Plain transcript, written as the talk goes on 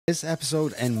This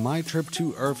episode and my trip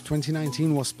to ERRF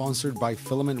 2019 was sponsored by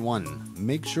Filament One.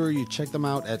 Make sure you check them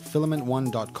out at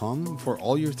filament1.com for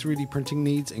all your 3D printing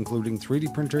needs, including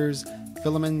 3D printers,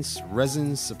 filaments,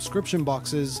 resins, subscription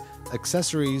boxes,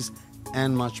 accessories,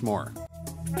 and much more.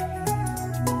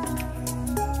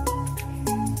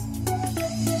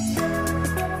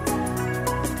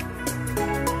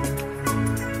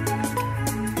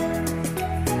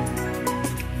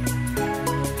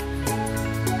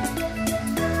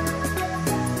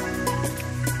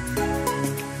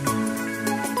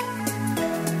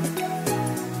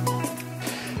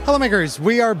 Hello makers,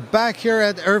 we are back here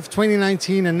at ERRF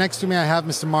 2019 and next to me I have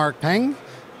Mr. Mark Peng.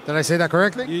 Did I say that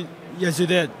correctly? Yes, you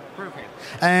did. Perfect.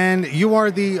 And you are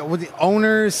the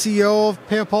owner, CEO of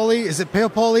Peopoly. Is it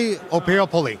Peopoly or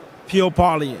Peopoly?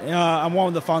 Peopoly. I'm one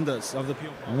of the founders of the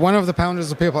Peopoly. One of the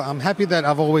founders of Peopoly. I'm happy that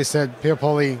I've always said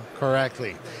Peopoly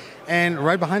correctly. And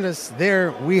right behind us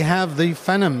there we have the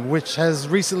Phenom, which has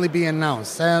recently been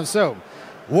announced. So,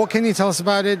 what can you tell us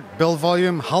about it? Build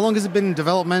volume, how long has it been in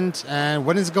development, and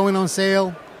when is it going on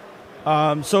sale?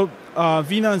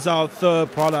 Phenom is our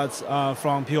third product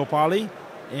from Peopoly,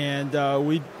 and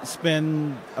we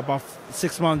spent about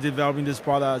 6 months developing this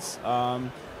product.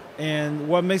 And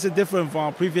what makes it different from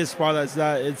our previous products is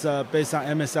that it's based on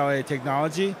MSLA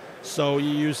technology. So you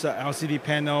use an LCD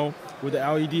panel with an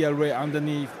LED array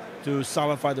underneath to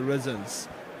solidify the resins.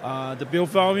 The build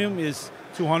volume is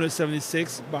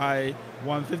 276 by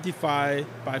 155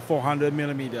 by 400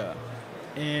 millimeter,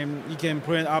 and you can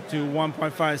print up to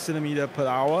 1.5 centimeter per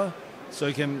hour, so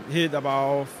you can hit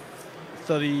about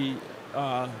 30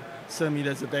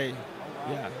 centimeters a day.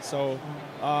 So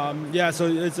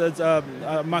it's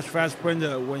a much faster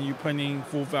printer when you're printing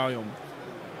full volume.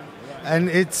 And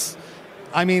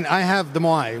I have the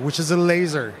Moai, which is a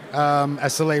laser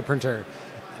SLA printer.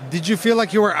 Did you feel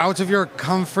like you were out of your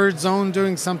comfort zone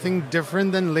doing something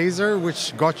different than laser,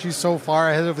 which got you so far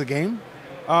ahead of the game?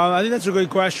 I think that's a great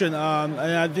question. And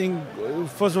I think,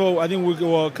 first of all, I think we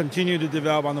will continue to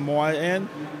develop on the Moai end.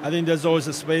 I think there's always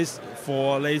a space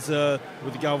for laser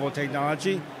with galvo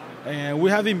technology. And we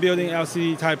have been building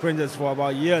LCD type printers for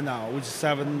about a year now. We just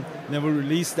haven't never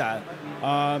released that.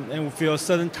 And we feel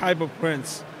certain type of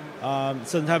prints,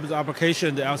 certain type of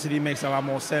application, the LCD makes a lot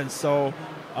more sense. So.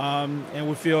 And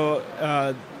we feel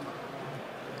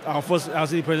our first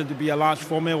LCD printer to be a large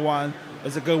format one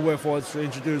is a good way for us to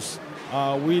introduce.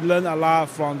 We learned a lot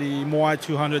from the Moai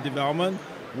 200 development,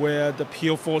 where the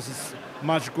peel force is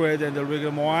much greater than the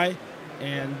regular Moai,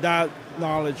 and that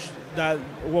knowledge, that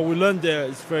what we learned there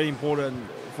is very important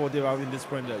for developing these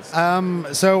printers.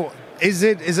 So is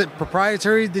it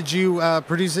proprietary? Did you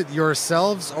produce it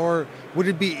yourselves, or would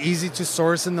it be easy to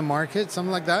source in the market,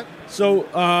 something like that? So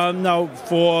now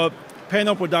for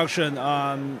panel production,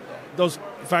 those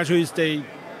factories, they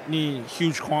need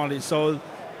huge quantity. So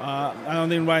I don't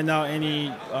think right now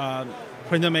any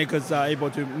printer makers are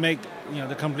able to make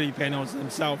the complete panels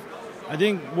themselves. I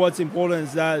think what's important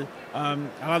is that a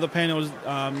lot of panels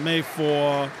made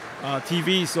for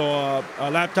TVs or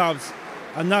laptops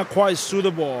are not quite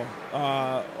suitable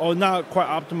or not quite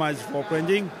optimized for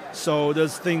printing. So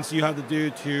there's things you have to do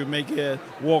to make it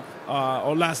work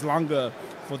or last longer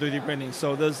for 3D printing.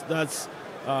 So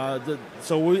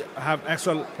so we have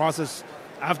extra process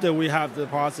after we have the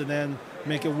parts, and then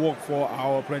make it work for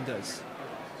our printers.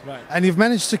 Right. And you've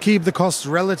managed to keep the costs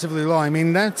relatively low. I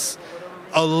mean, that's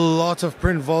a lot of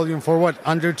print volume for what,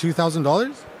 under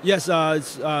 $2,000? Yes,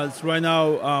 it's right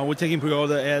now we're taking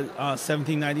pre-order at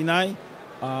 $17.99.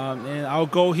 And our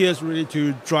goal here is really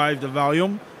to drive the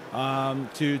volume,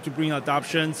 to bring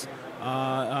adoptions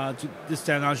to this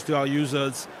technology to our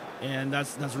users, and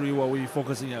that's really what we're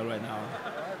focusing on right now.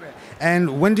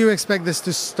 And when do you expect this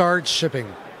to start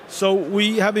shipping? So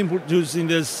we have been producing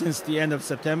this since the end of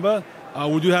September.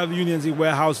 We do have units in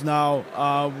warehouse now.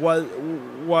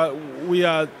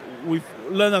 We've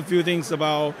learned a few things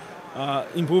about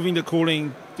improving the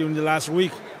cooling during the last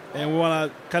week, and we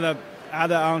want to kind of add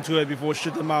that onto it before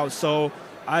ship them out. So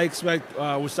I expect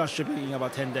we'll start shipping in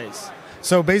about 10 days.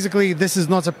 So basically, this is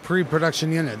not a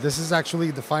pre-production unit. This is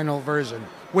actually the final version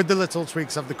with the little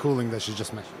tweaks of the cooling that you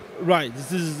just mentioned. Right.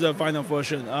 This is the final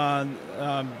version.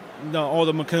 All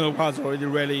the mechanical parts are already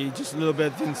ready. Just a little bit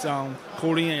of things on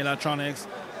cooling and electronics,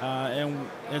 and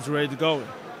it's ready to go.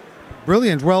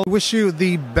 Brilliant. Well, wish you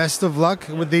the best of luck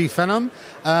with the Phenom.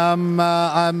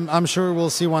 I'm sure we'll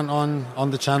see one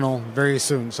on the channel very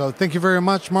soon. So thank you very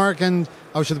much, Mark, and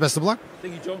I wish you the best of luck.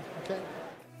 Thank you, Joe. Okay.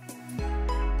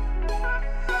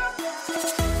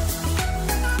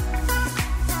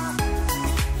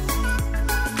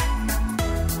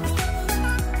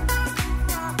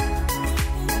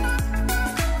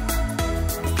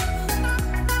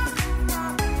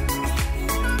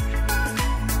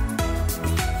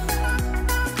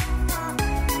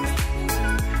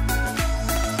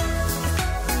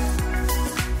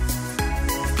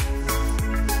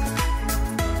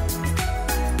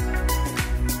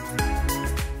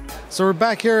 So we're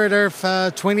back here at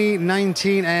ERRF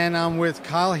 2019, and I'm with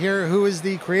Kyle here, who is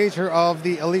the creator of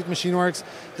the Elite Machine Works.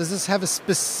 Does this have a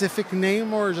specific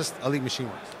name or just Elite Machine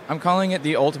Works? I'm calling it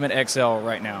the Ultimate XL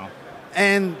right now.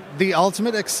 And the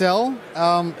Ultimate XL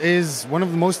is one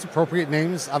of the most appropriate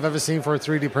names I've ever seen for a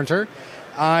 3D printer.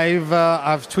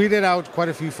 I've tweeted out quite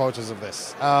a few photos of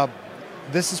this.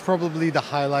 This is probably the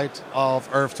highlight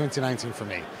of ERRF 2019 for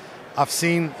me. I've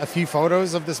seen a few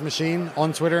photos of this machine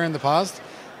on Twitter in the past.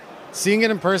 Seeing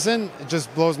it in person, it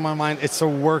just blows my mind. It's a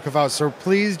work of art. So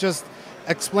please just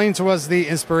explain to us the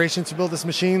inspiration to build this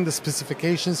machine, the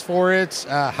specifications for it.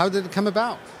 How did it come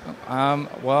about?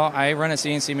 Well, I run a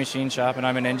CNC machine shop and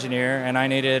I'm an engineer, and I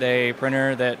needed a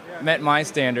printer that met my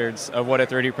standards of what a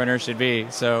 3D printer should be.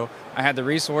 So I had the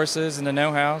resources and the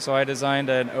know-how, so I designed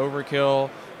an overkill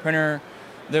printer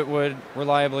that would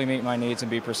reliably meet my needs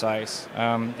and be precise.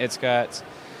 It's got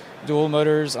dual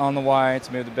motors on the Y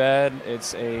to move the bed.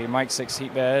 It's a Mic 6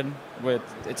 heat bed with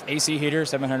its AC heater,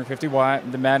 750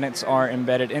 watt. The magnets are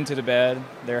embedded into the bed.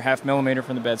 They're 0.5 millimeter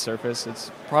from the bed surface. It's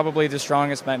probably the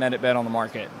strongest magnetic bed on the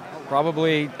market.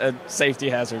 Probably a safety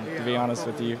hazard, to be honest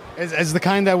with you. It's the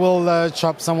kind that will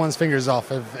chop someone's fingers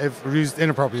off if used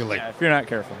inappropriately. Yeah, if you're not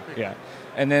careful, yeah.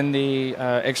 And then the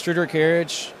extruder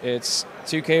carriage, it's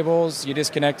 2 cables. You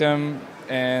disconnect them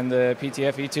and the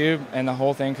PTFE tube, and the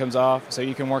whole thing comes off, so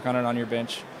you can work on it on your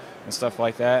bench and stuff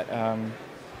like that.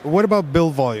 What about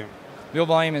build volume? Build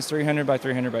volume is 300 by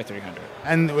 300 by 300.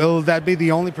 And will that be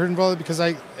the only print volume? Because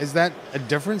is that a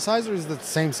different size or is it the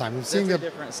same size? That's a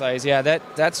different size. Yeah,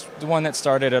 that's the one that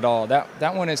started it all.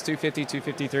 That one is 250,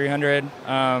 250, 300.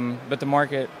 But the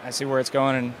market, I see where it's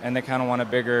going, and they kind of want a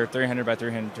bigger 300 by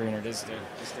 300. 300 is the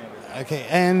standard. Okay,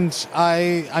 and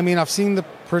I mean, I've seen the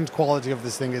print quality of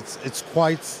this thing. It's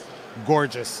quite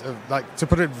gorgeous. Like, to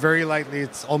put it very lightly,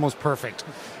 it's almost perfect.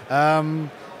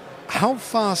 How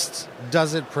fast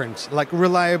does it print? Like,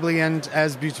 reliably and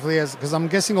as beautifully as... Because I'm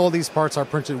guessing all these parts are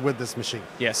printed with this machine.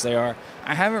 Yes, they are.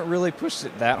 I haven't really pushed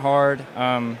it that hard.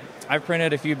 I've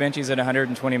printed a few benchies at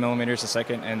 120 millimeters a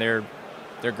second, and they're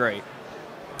great.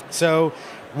 So,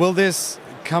 will this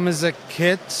come as a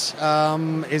kit?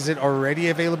 Is it already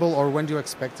available, or when do you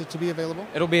expect it to be available?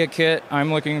 It'll be a kit.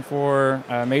 I'm looking for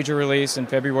a major release in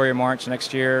February or March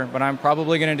next year, but I'm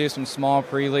probably going to do some small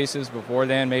pre-releases before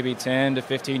then, maybe 10 to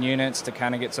 15 units to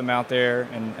kind of get some out there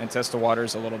and test the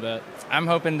waters a little bit. I'm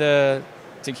hoping to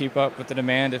keep up with the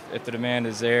demand if the demand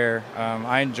is there.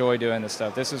 I enjoy doing this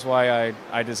stuff. This is why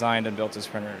I designed and built this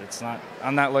printer.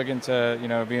 I'm not looking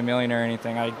to be a millionaire or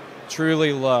anything. I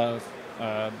truly love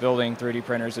building 3D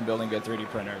printers and building good 3D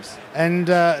printers. And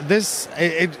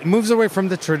it moves away from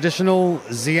the traditional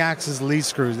Z-axis lead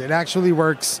screws. It actually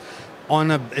works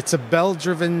on it's a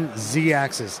belt-driven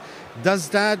Z-axis. Does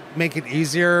that make it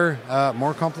easier,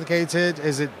 more complicated?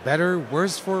 Is it better,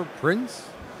 worse for prints?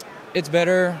 It's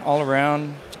better all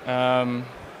around.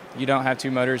 You don't have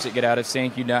 2 motors that get out of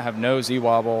sync. You don't have no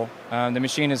Z-wobble. The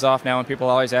machine is off now, and people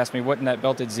always ask me, wouldn't that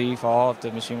belted Z fall if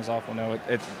the machine was off? Well, no,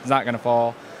 it's not going to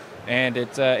fall. And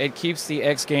it keeps the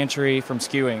X gantry from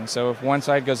skewing. So if one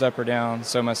side goes up or down,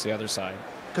 so must the other side.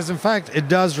 Because in fact, it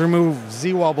does remove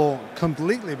Z-wobble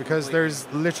completely, because there's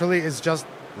literally, it's just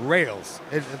rails,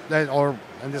 or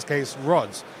in this case,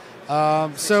 rods.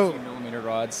 60 millimeter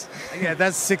rods. Yeah,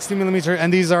 that's 60 millimeter,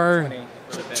 and these are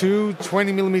 2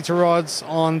 20 millimeter rods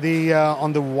on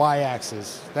the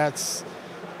Y-axis. That's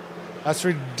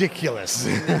ridiculous.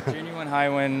 Genuine high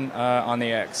wind on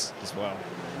the X as well.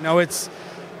 No, it's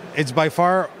by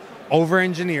far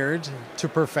over-engineered to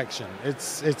perfection.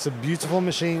 It's a beautiful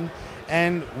machine.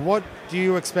 And what do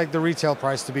you expect the retail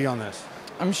price to be on this?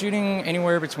 I'm shooting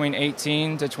anywhere between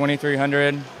 $1,800 to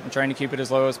 $2,300. I'm trying to keep it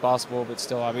as low as possible, but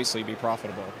still obviously be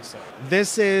profitable. So.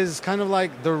 This is kind of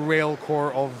like the rail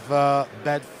core of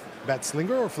bed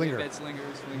slinger or flinger? Bed slinger.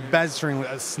 Bed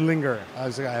slinger.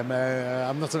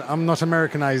 I'm not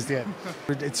Americanized yet.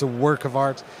 It's a work of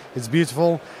art. It's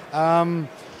beautiful.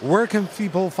 Where can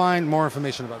people find more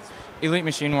information about this?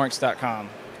 EliteMachineWorks.com.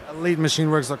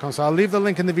 EliteMachineWorks.com. So I'll leave the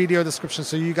link in the video description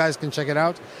so you guys can check it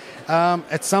out.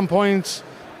 At some point,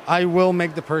 I will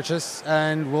make the purchase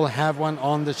and we'll have one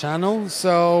on the channel.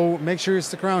 So make sure you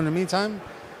stick around. In the meantime,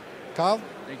 Kyle,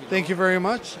 thank you very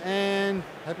much, and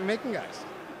happy making, guys.